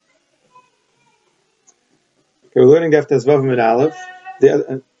we're learning Daf Tezvav Mid Aleph.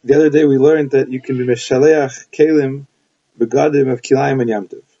 The other day we learned that you can be Meshaleach Kelim Begadim of Kilayim and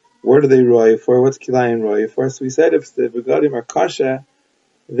Yamtiv. What are they roy for? What's Kilayim roy for? So we said if the Begadim are Kasha,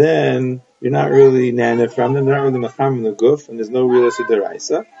 then you're not really nana from them, they're not really Macham in the Guf, and there's no real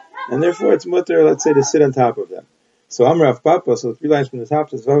Deraisa, and therefore it's mutter, let's say, to sit on top of them. So Amar Rav Papa, so 3 lines from the top,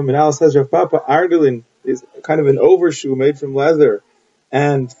 Tezvav Mid Aleph says Rav Papa, Ardulin is kind of an overshoe made from leather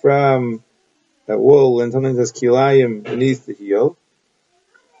and from wool, and sometimes there's kilayim beneath the heel.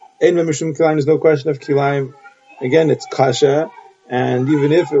 Ein mishum kilayim, there's no question of kilayim. Again, it's kasha, and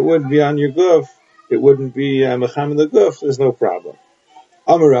even if it would be on your guf, it wouldn't be mecham in the guf, there's no problem.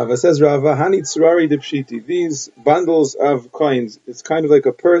 Amar Rava, says Rava, hani tzurari depshiti, these bundles of coins, it's kind of like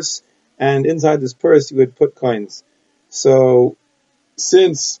a purse, and inside this purse you would put coins. So,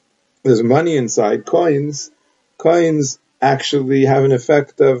 since there's money inside, coins actually have an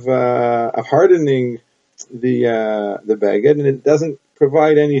effect of hardening the bagged, and it doesn't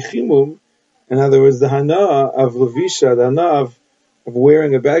provide any chimum. In other words, the hana of levisha, the hana of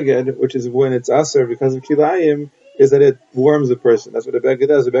wearing a bagged, which is when it's aser because of kilayim, is that it warms a person. That's what a bagged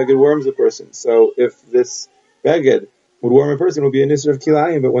does. A bagged warms a person. So if this bagged would warm a person, it would be an isser of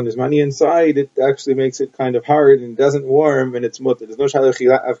kilayim, but when there's money inside, it actually makes it kind of hard and doesn't warm, and it's mutter. There's no shalach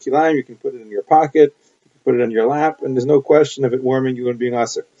of kilayim. You can put it in your pocket, put it on your lap, and there's no question of it warming you and being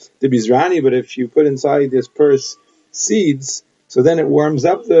aser. The bizrani, but if you put inside this purse seeds, so then it warms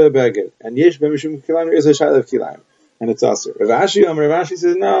up the baguette. And yesh b'mishum kilayim is a shayla of kilayim, and it's aser. Rav Ashi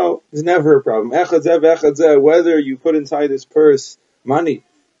says no, it's never a problem. Echad zeh, whether you put inside this purse money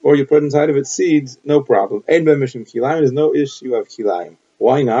or you put inside of it seeds, no problem. Ein b'mishum kilayim, there's no issue of kilayim.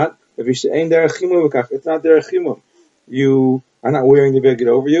 Why not? It's not derech chimum. You are not wearing the baguette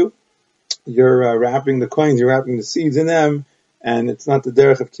over you. You're wrapping the coins, you're wrapping the seeds in them, and it's not the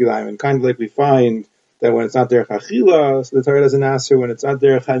derech of kilayim. And kind of like we find that when it's not derech achila, so the Torah doesn't answer. When it's not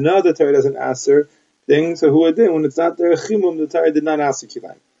derech hana, the Torah doesn't answer things. So who did? When it's not derech chimum, the Torah did not answer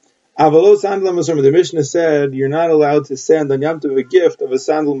kilayim. Avalo sandal masumar. The Mishnah said you're not allowed to send on Yom Tov a gift of a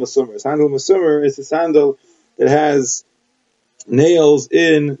sandal masumar. Sandal masumar is a sandal that has nails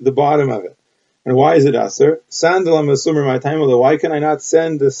in the bottom of it. And why is it aser? Sandal masumar my time. Why can I not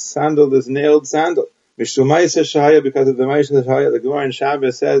send this sandal, this nailed sandal? Mishum ma'isa shahaya, because of the ma'isa shahaya. The Gemara in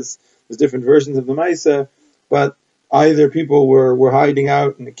Shabbos says there's different versions of the ma'isa, but either people were hiding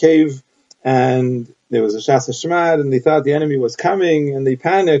out in a cave and there was a shasa shmad and they thought the enemy was coming and they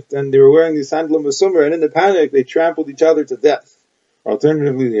panicked and they were wearing the sandal masumar, and in the panic they trampled each other to death. Or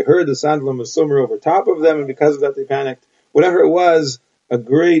alternatively, they heard the sandal masumar over top of them, and because of that they panicked. Whatever it was, a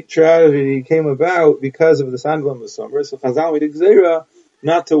great tragedy came about because of the sandal masumar. So Chazal made gzeira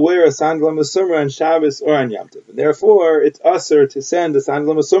not to wear a sandal masumar on Shabbos or on Yom Tov. And therefore, it's usher to send a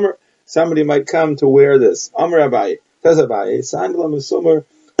sandal masumar. Somebody might come to wear this. Amar Abaye, says Abaye, sandal masumar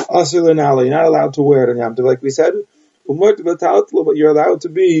usher l'nala. You're not allowed to wear it on Yom Tov, like we said. But you're allowed to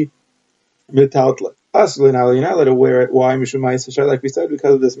be metaltla. Usher l'nala, you're not allowed to wear it. Why? Mishum ma'isa, like we said,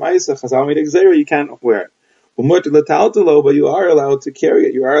 because of this ma'isa. Chazal made gzeira, you can't wear it. But you are allowed to carry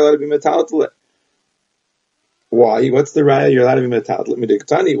it. You are allowed to be metaltal. Why? What's the raya? You're allowed to be metaltal.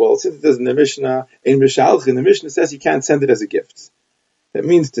 Midiktani. Well, since it says in the Mishnah, in the Mishnah says you can't send it as a gift. That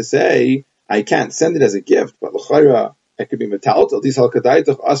means to say, I can't send it as a gift, but l'chayra, it could be metaltal.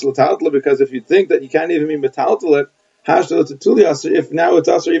 Because if you think that you can't even be metaltal, if now it's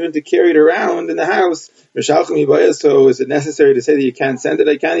also even to carry it around in the house, so is it necessary to say that you can't send it?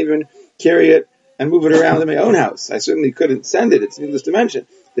 I can't even carry it and move it around in my own house. I certainly couldn't send it. It's needless to mention.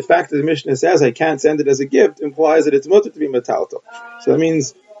 The fact that the Mishnah says I can't send it as a gift implies that it's mutter to be metaltal. So that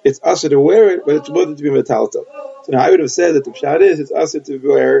means it's usher to wear it, but it's mutter to be metaltal. So now I would have said that the pshat is it's usher to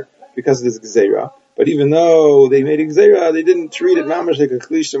wear because of this gzeira. But even though they made a gzeira, they didn't treat it mamash like a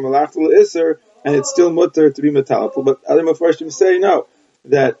klisha malachtul iser, and it's still mutter to be metaltal. But other mafarshim say no,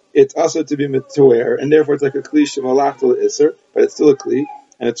 that it's usher to be to wear, and therefore it's like a klisha malachtul iser, but it's still a kli.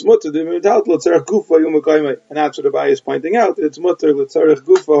 And it's mutter to be metaltal l'tzarech gufa u'mekayme. And that's what Abaye is pointing out, that it's mutter l'tzarech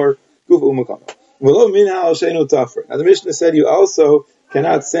gufa or gufa u'mekayme. V'lo minha al sheinu tafer. Now the Mishnah said you also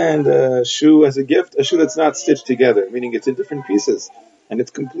cannot send a shoe as a gift, a shoe that's not stitched together, meaning it's in different pieces, and it's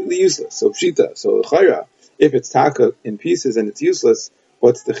completely useless. So pshita, so chayra, if it's taka in pieces and it's useless,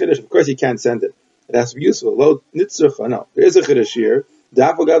 what's the chiddush? Of course you can't send it. It has to be useful. Lo nitzrucha, no. There is a chiddush here.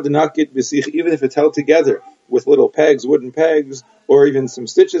 Da'afagav denakit b'sich, even if it's held together with little pegs, wooden pegs, or even some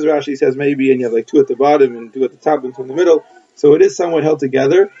stitches, Rashi says maybe, and you have like 2 at the bottom and 2 at the top and 2 in the middle. So it is somewhat held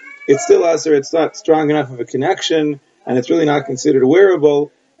together. It's still aser, it's not strong enough of a connection, and it's really not considered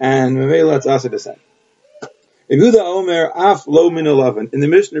wearable, and Mamela it's aser to send. Yehuda Omer Af Lo Min Olavan. In the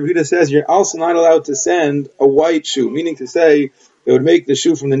Mishnah, Yehuda says you're also not allowed to send a white shoe, meaning to say they would make the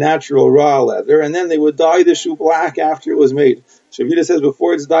shoe from the natural raw leather, and then they would dye the shoe black after it was made. So Yehuda says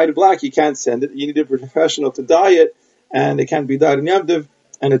before it's dyed black, you can't send it. You need a professional to dye it, and it can't be dyed in Yom Tov,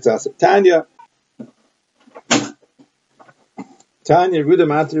 and it's us. Tanya Yehuda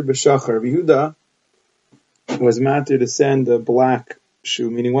Matir B'Shachar. Yehuda was matir to send a black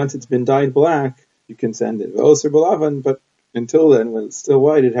shoe, meaning once it's been dyed black, you can send it. But until then, when it's still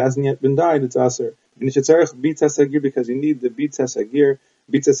white, it hasn't yet been dyed, it's aser. Because you need the Beitzah Sagir.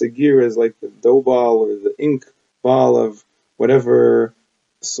 Beitzah Sagir is like the dough ball or the ink ball of whatever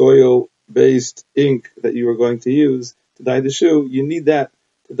soil-based ink that you are going to use to dye the shoe. You need that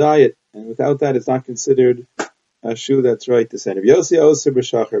to dye it, and without that, it's not considered a shoe that's right to send. Rav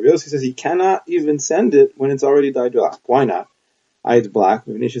Yossi says he cannot even send it when it's already dyed black. Why not? It's black.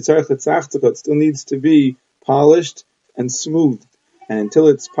 It still needs to be polished and smoothed. And until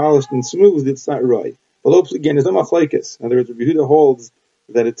it's polished and smoothed, it's not right. But again, there's no machlekes. In other words, Rabbi Yehuda holds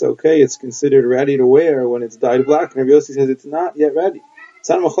that it's okay, it's considered ready to wear when it's dyed black. And Rabbi Yossi says it's not yet ready. It's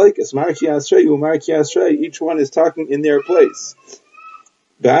not machlekes. Marki Asrei, each one is talking in their place.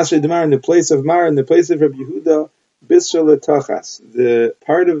 Ba'asrei Demar, in the place of Mar, in the place of Rabbi Yehuda, Bisra Letachas, the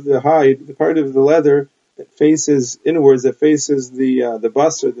part of the hide, the part of the leather that faces inwards, that faces the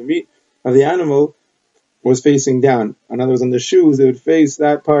bust or the meat of the animal, was facing down. In other words, on the shoes, they would face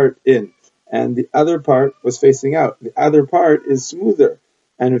that part in, and the other part was facing out. The other part is smoother,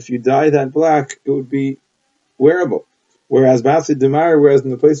 and if you dye that black, it would be wearable. Whereas Ba'asrei Demar, whereas in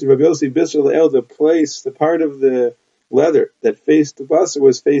the place of Rabbi Yossi, Bisra Le'el, the place, the part of the leather that faced the bust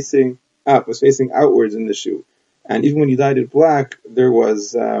was facing up, was facing outwards in the shoe. And even when you dyed it black, there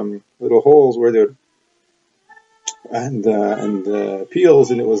was little holes where there and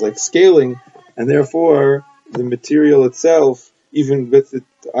peels, and it was like scaling, and therefore the material itself, even with it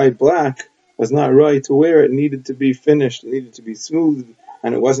dyed black, was not right to wear. It needed to be finished, it needed to be smoothed,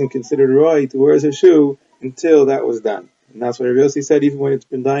 and it wasn't considered right to wear as a shoe until that was done. And that's why Rabbi Yossi said even when it's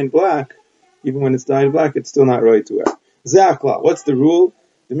been dyed black, it's still not right to wear. Zakla, what's the rule?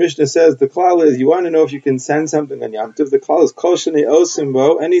 The Mishnah says the klal is, you want to know if you can send something on Yom Tov. The klal is kol shenei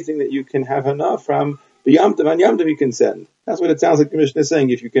osimbo, anything that you can have hana from, but Yom Tov, on Yom Tov you can send. That's what it sounds like the Mishnah is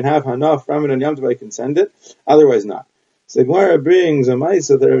saying. If you can have hana from it on Yom Tov, I can send it. Otherwise not. So Gemara brings a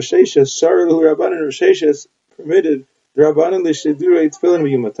ma'isa that Rav Sheshes, Shar Lahu Rabbanan, Rav Sheshes permitted the Rabbanan l'shedurei tefillin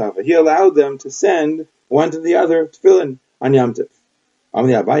v'yom. He allowed them to send one to the other tefillin on Yom Tov.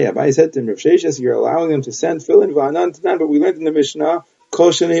 Abai said to him, Rav Sheshes, you're allowing them to send tefillin v'anan to them, but we learned in the Mishnah,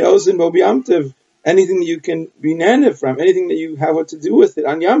 kol shenei osin bo b'yom tov, anything that you can be naniv from, anything that you have what to do with it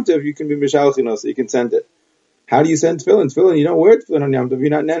on Yom Tov, you can be mishalchino, so you can send it. How do you send tefillin? Tefillin, you don't wear tefillin on Yom Tov, you're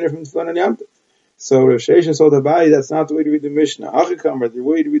not naniv from tefillin on Yom Tov. So Rav Sheshes told Abai, that's not the way to read the Mishnah. Achikamar, the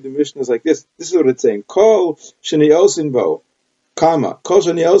way to read the Mishnah is like this. This is what it's saying. Kol shenei osin bo, comma, kol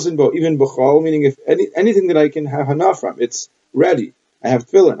shenei osin bo, even b'chol, meaning if anything that I can have hana from, it's ready. I have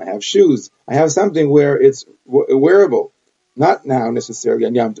tefillin, I have shoes, I have something where it's wearable. Not now necessarily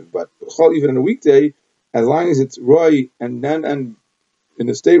on Yom Tov, but even on a weekday, as long as it's roy and in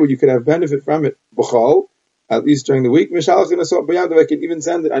a state where you could have benefit from it, b'chol, at least during the week, mishalach and asot b'yom tov, I can even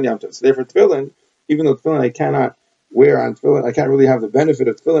send it on Yom Tov. So therefore, tefillin, even though tefillin I cannot wear on tefillin, I can't really have the benefit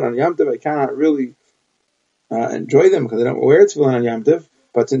of tefillin on Yom Tov. I cannot really enjoy them because I don't wear tefillin on Yom Tov.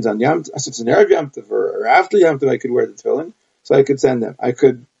 But since on Yom Tov, since in Erev Yom Tov or after Yom Tov, I could wear the tefillin, so I could send them. I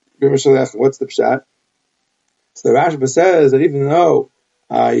could. What's the pshat? So the Rashba says that even though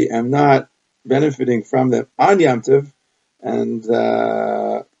I am not benefiting from them on Yom Tov, and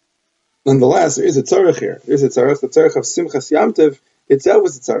nonetheless there is a tzarech here. There is a tzarech. The tzarech of Simchas Yom Tov itself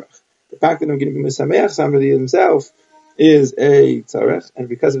is a tzarech. The fact that I'm going to be misameach somebody himself is a tzarech, and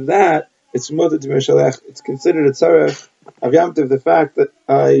because of that, it's mutter to mishalech. It's considered a tzarech of Yom Tov, the fact that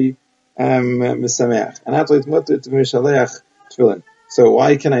I am misameach, and that's why it's mutter to mishalech tefillin. So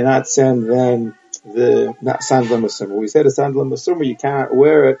why can I not send then the sandal masumah? We said a sandal masumah, you cannot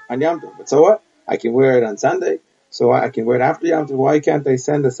wear it on Yom Tov, but so what? I can wear it on Sunday, so I can wear it after Yom Tov. Why can't I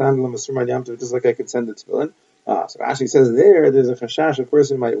send a sandal masumah on Yom Tov just like I can send the tefillin? So Rashi says there's a chashash, a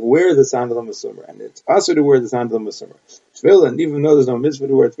person might wear the sandal masumah, and it's also to wear the sandal masumah. Tefillin, even though there's no mitzvah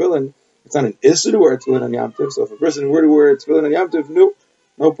to wear tefillin, it's not an issue to wear tefillin on Yom Tov. So if a person were to wear tefillin on Yom Tov,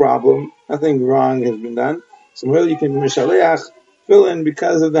 no problem, nothing wrong has been done. So really you can be mishaleach tefillin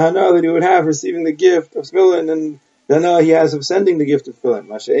because of the hana that he would have receiving the gift of tefillin and the hana he has of sending the gift of tefillin.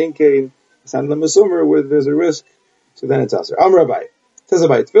 Masha ein kein sandal masumah, where there's a risk, so then it's aser. Amar Abai says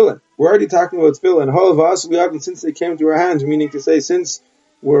about tefillin. We're already talking about tefillin. Since they came to our hands, meaning to say since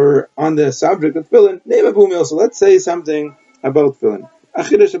we're on the subject of tefillin, name a boomil. So let's say something about tefillin.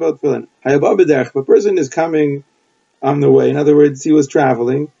 Achidush about tefillin. If a person is coming on the way, in other words, he was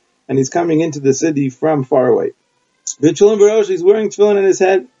traveling, and he's coming into the city from far away. He's wearing tefillin in his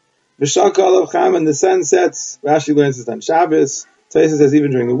head. And the sun sets. Rashi learns this on Shabbos. Taisa says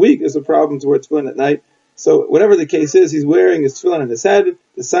even during the week there's a problem to wear tefillin at night. So whatever the case is, he's wearing his tefillin in his head.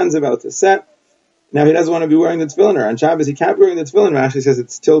 The sun's about to set. Now he doesn't want to be wearing the tefillin, or on Shabbos he can't be wearing the tefillin. Rashi says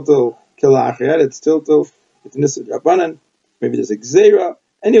it's tiltal kilachiyat, it's tiltal, it's nisud rabbanan. Maybe there's a gzeira.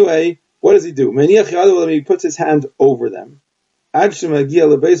 Anyway, what does he do? He puts his hand over them. Ad shemagia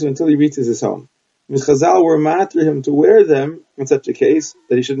lebesu, until he reaches his home. Chazal were matri him to wear them in such a case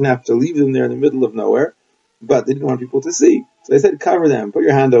that he shouldn't have to leave them there in the middle of nowhere, but they didn't want people to see. So they said cover them, put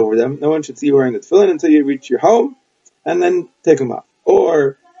your hand over them. No one should see you wearing the tefillin until you reach your home, and then take them off.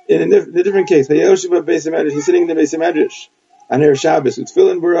 Or in a different case, he's sitting in the Beitzah Medrash on Erev Shabbos, with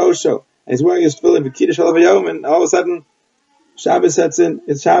tefillin barosho, and he's wearing his tefillin v'kiddush alavayom, and all of a sudden Shabbos sets in.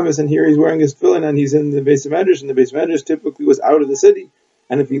 It's Shabbos, and here he's wearing his tefillin, and he's in the Beitzah Medrash, and the Beitzah Medrash typically was out of the city.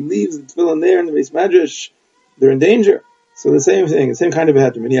 And if he leaves the tefillin there in the Beitzah Medrash, they're in danger. So the same thing, the same kind of a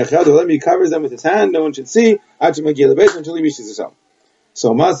heter. He covers them with his hand, no one should see, until he reaches his home.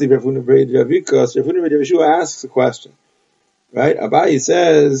 So Masi Rav Huna bar Yeshua asks a question. Right? Abaye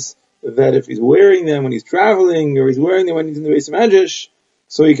says that if he's wearing them when he's traveling, or he's wearing them when he's in the Beitzah Medrash,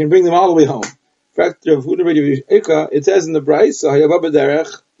 so he can bring them all the way home. In fact, Rav Huna bar Yeshua, it says in the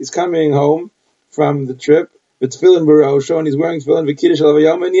Beitzah, he's coming home from the trip, with tefillin barosho, and he's wearing tefillin v'kiddush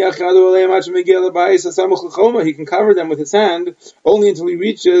alavayom, and he can cover them with his hand only until he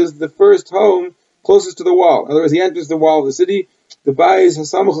reaches the first home closest to the wall. In other words, he enters the wall of the city, the bayis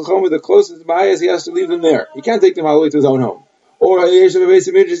hasamuch l'choma, the closest bayis, he has to leave them there. He can't take them all the way to his own home. Or he's sitting in the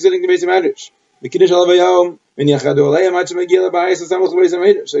Beitzah Medrash, v'kiddush alavayom,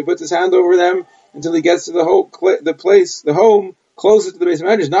 so he puts his hand over them until he gets to the home closest to the Beitzah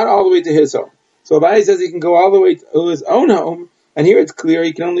Medrash, not all the way to his home. So Abaye says he can go all the way to his own home, and here it's clear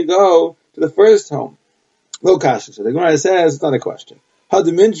he can only go to the first home. Lo kasha. So the Gemara says it's not a question. Had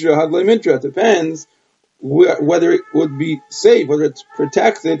mintra, it depends whether it would be safe, whether it's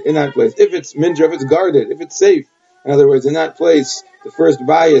protected in that place. If it's mintra, if it's guarded, if it's safe. In other words, in that place, the first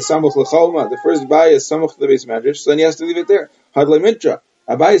bayis is samuch l'choma, the first bayis is samuch to the Beitzah Medrash, so then he has to leave it there. Had mintra.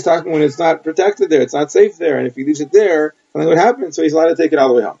 Abaye is talking when it's not protected there, it's not safe there, and if he leaves it there, something would happen, so he's allowed to take it all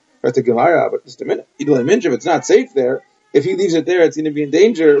the way home. But just a minute. If it's not safe there, if he leaves it there, it's going to be in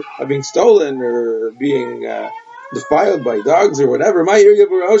danger of being stolen or being defiled by dogs or whatever.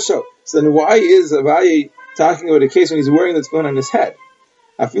 So then why is Abaye talking about a case when he's wearing the tefillin on his head?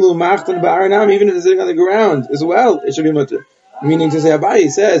 Even if it's sitting on the ground as well, it should be mutter. Meaning to say,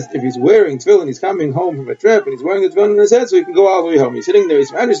 Abaye says, if he's wearing tefillin, he's coming home from a trip, and he's wearing the tefillin on his head, so he can go all the way home. He's sitting there,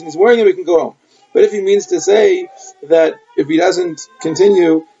 he's and he's wearing it, he can go home. But if he means to say that if he doesn't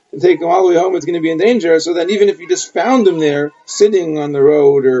continue and take him all the way home, it's going to be in danger. So then even if you just found him there, sitting on the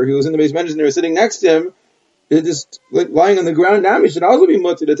road, or he was in the Beitzah Medrash and they were sitting next to him, they're just lying on the ground now, he should also be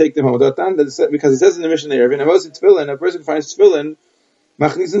mutter to take them home. Because it says in the mission there, if a person finds tefillin,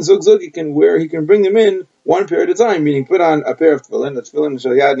 machnisin zug, he can bring them in one pair at a time, meaning put on a pair of tefillin, a tefillin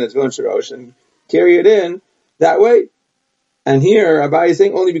shalyad and a tefillin sharosh, and carry it in that way. And here, Abaye is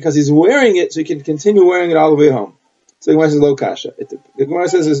saying only because he's wearing it, so he can continue wearing it all the way home. So the Gemara says, lo kasha. The Gemara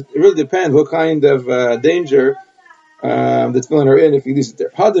says it really depends what kind of danger the tefillin are in if he leaves it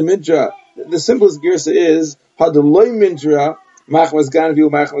there. Had the mintra, the simplest girsa is, had the loy mintra, machmas ganvi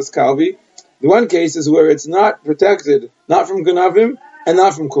machmas kalvi. The one case is where it's not protected, not from ganavim and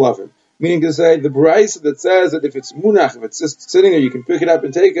not from kulavim. Meaning to say, the Beitzah that says that if it's munach, if it's just sitting there, you can pick it up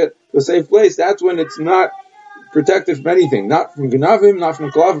and take it to a safe place, that's when it's not protected from anything. Not from ganavim, not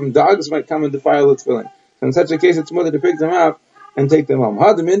from kulavim. Dogs might come and defile the tefillin. In such a case, it's more to pick them up and take them home.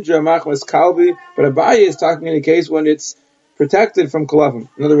 But Abaye is talking in a case when it's protected from kalavim.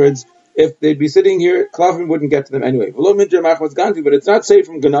 In other words, if they'd be sitting here, kalavim wouldn't get to them anyway. But it's not safe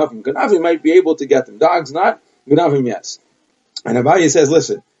from ganavim. Ganavim might be able to get them. Dogs not, ganavim yes. And Abaye says,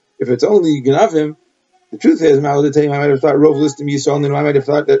 listen, if it's only ganavim, the truth is, I might have thought Rov listim Yisrael, and I might have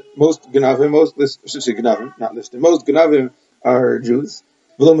thought that most ganavim are Jews.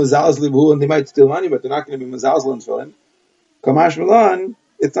 And they might steal money, but they're not going to be mazalzel and tefillin. Kamash Milan,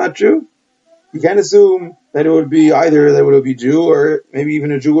 it's not true. You can't assume that it would be either that it would be Jew or maybe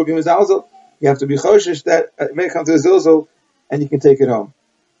even a Jew would be mazalzel. You have to be choshish that it may come to a zilzal and you can take it home.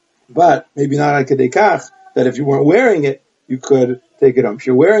 But maybe not like a dekach, that if you weren't wearing it, you could take it home. If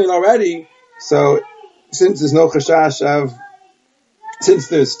you're wearing it already, so since there's still a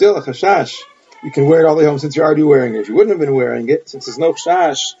chashash you can wear it all the way home since you're already wearing it. If you wouldn't have been wearing it, since there's no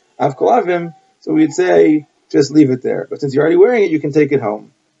chash of kolavim, so we'd say just leave it there. But since you're already wearing it, you can take it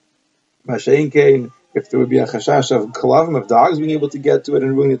home. If there would be a chashash of kolavim, of dogs being able to get to it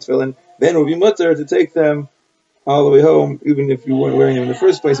and ruin the tefillin, then it would be mutter to take them all the way home, even if you weren't wearing them in the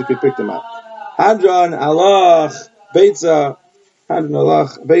first place, you could pick them up. Hadron alach Beitzah, Hadron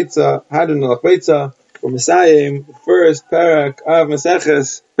alach Beitzah, Hadron alach Beitzah, for Messiah, the first parak of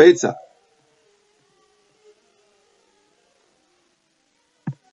Maseches Beitzah.